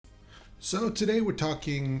So today we're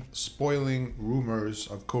talking spoiling rumors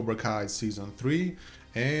of Cobra Kai season 3,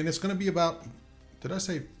 and it's going to be about, did I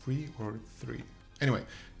say 3 or 3? Anyway,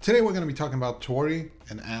 today we're going to be talking about Tori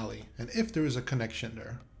and Ali, and if there is a connection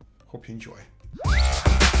there. Hope you enjoy.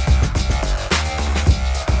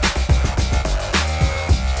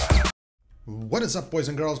 What is up, boys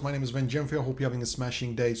and girls? My name is Van Gemfio. Hope you're having a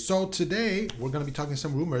smashing day. So today we're going to be talking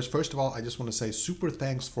some rumors. First of all, I just want to say super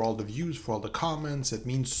thanks for all the views, for all the comments. It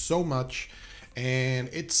means so much. And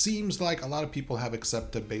it seems like a lot of people have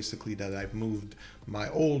accepted basically that I've moved my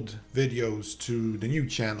old videos to the new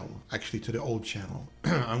channel, actually to the old channel.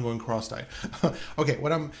 I'm going cross-eyed. Okay,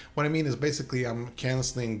 what I mean is basically I'm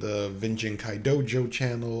canceling the Vinjin Kai Dojo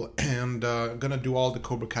channel and gonna do all the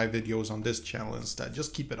Cobra Kai videos on this channel instead.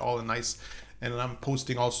 Just keep it all nice, and I'm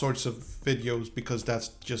posting all sorts of videos because that's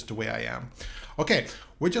just the way I am. Okay,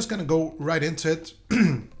 we're just gonna go right into it.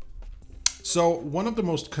 So one of the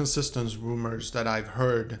most consistent rumors that I've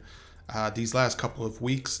heard these last couple of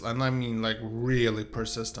weeks, and I mean like really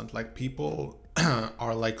persistent, like people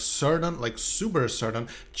are like certain, like super certain,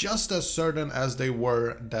 just as certain as they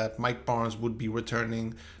were that Mike Barnes would be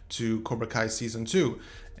returning to Cobra Kai season 2.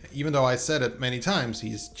 Even though I said it many times,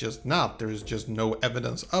 he's just not. There is just no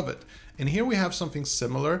evidence of it. And here we have something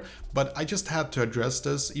similar, but I just had to address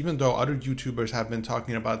this. Even though other YouTubers have been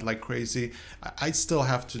talking about it like crazy, I still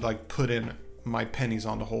have to like put in my pennies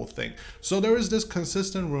on the whole thing. So there is this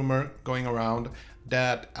consistent rumor going around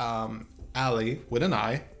that Ali, with an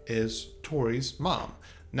I, is Tori's mom.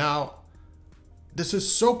 Now, this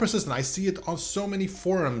is so persistent. I see it on so many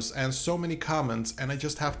forums and so many comments, and I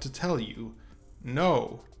just have to tell you,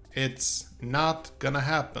 no, it's not gonna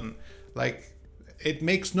happen. Like, it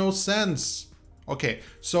makes no sense. Okay,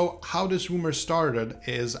 so how this rumor started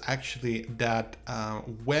is actually that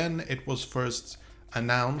when it was first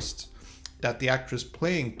announced that the actress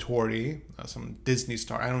playing Tori, some Disney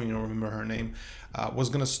star, I don't even remember her name, was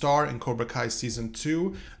gonna star in Cobra Kai season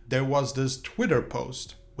 2, there was this Twitter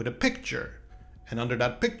post with a picture, and under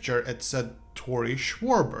that picture it said Tori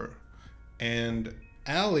Schwarber, and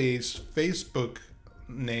Ali's Facebook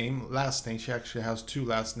name, last name, she actually has two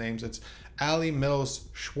last names, it's Ali Mills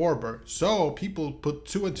Schwarber. So people put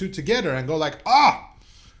two and two together and go like,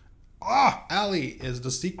 Ali is the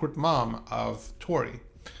secret mom of Tori.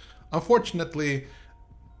 Unfortunately,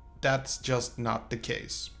 that's just not the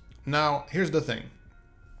case. Now, here's the thing.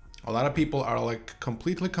 A lot of people are like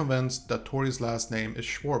completely convinced that Tori's last name is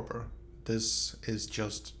Schwarber. This is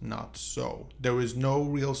just not so. There is no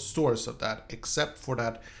real source of that except for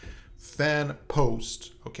that fan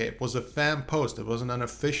post. Okay, it was a fan post. It wasn't an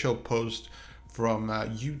official post from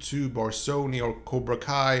YouTube or Sony or Cobra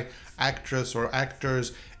Kai actress or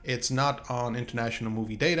actors. It's not on International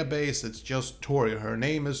Movie Database. It's just Tori. Her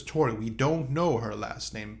name is Tori. We don't know her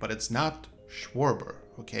last name, but it's not Schwarber.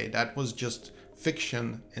 Okay, that was just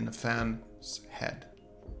fiction in a fan's head.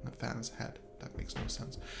 That makes no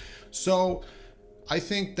sense. So I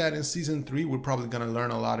think that in season 3 we're probably gonna learn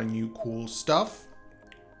a lot of new cool stuff.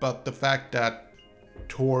 But the fact that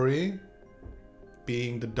Tori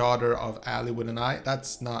being the daughter of Ali with an I,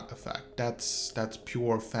 that's not a fact. That's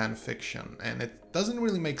pure fan fiction. And it doesn't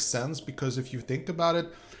really make sense because if you think about it,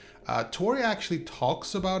 Tori actually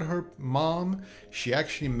talks about her mom. She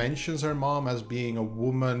actually mentions her mom as being a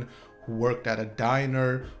woman who worked at a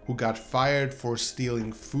diner, who got fired for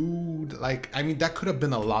stealing food. Like, I mean, that could have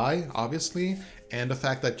been a lie, obviously. And the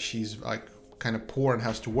fact that she's like kind of poor and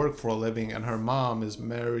has to work for a living and her mom is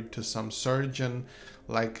married to some surgeon,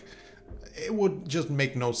 like, it would just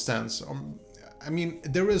make no sense. I mean,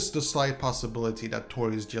 there is the slight possibility that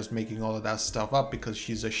Tori is just making all of that stuff up because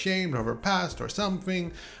she's ashamed of her past or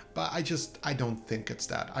something, but I don't think it's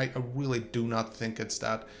that. I really do not think it's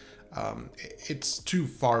that. It's too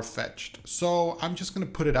far-fetched. So I'm just gonna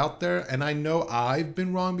put it out there, and I know I've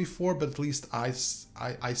been wrong before, but at least I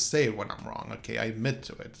say it when I'm wrong. Okay, I admit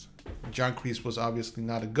to it. John Kreese was obviously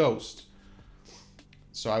not a ghost,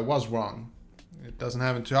 so I was wrong. It doesn't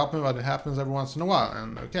happen too often, but it happens every once in a while.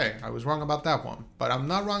 And okay, I was wrong about that one. But I'm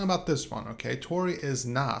not wrong about this one, okay? Tori is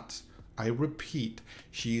not, I repeat,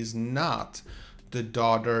 she is not the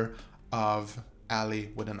daughter of Ali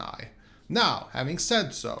with an I. Now, having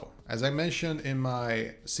said so, as I mentioned in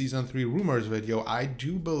my season 3 rumors video, I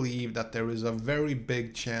do believe that there is a very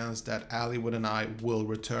big chance that Ali with an I will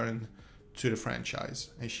return to the franchise.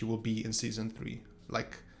 And she will be in season 3.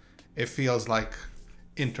 Like, it feels like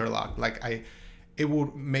interlocked. Like, it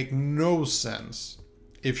would make no sense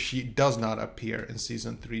if she does not appear in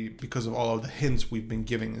season 3 because of all of the hints we've been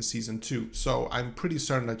giving in season 2. So I'm pretty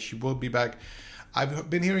certain that she will be back. I've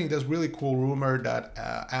been hearing this really cool rumor that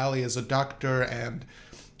Ali is a doctor and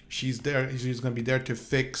she's there. She's gonna be there to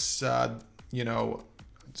fix, you know,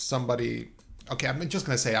 somebody. Okay, I'm just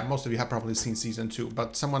gonna say, most of you have probably seen season 2,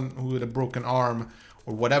 but someone who with a broken arm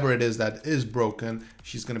or whatever it is that is broken,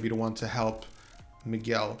 she's gonna be the one to help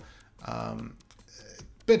Miguel.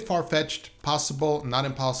 Bit far-fetched, possible, not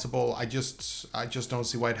impossible. I just don't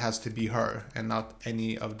see why it has to be her and not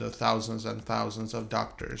any of the thousands and thousands of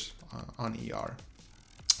doctors on ER.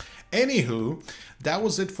 Anywho, that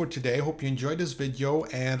was it for today. Hope you enjoyed this video,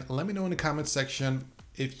 and let me know in the comment section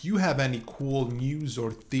if you have any cool news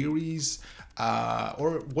or theories,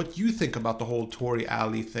 or what you think about the whole Tori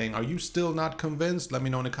Ali thing. Are you still not convinced? Let me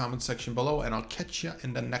know in the comment section below, and I'll catch you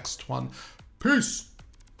in the next one. Peace.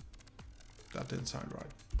 That didn't sound right.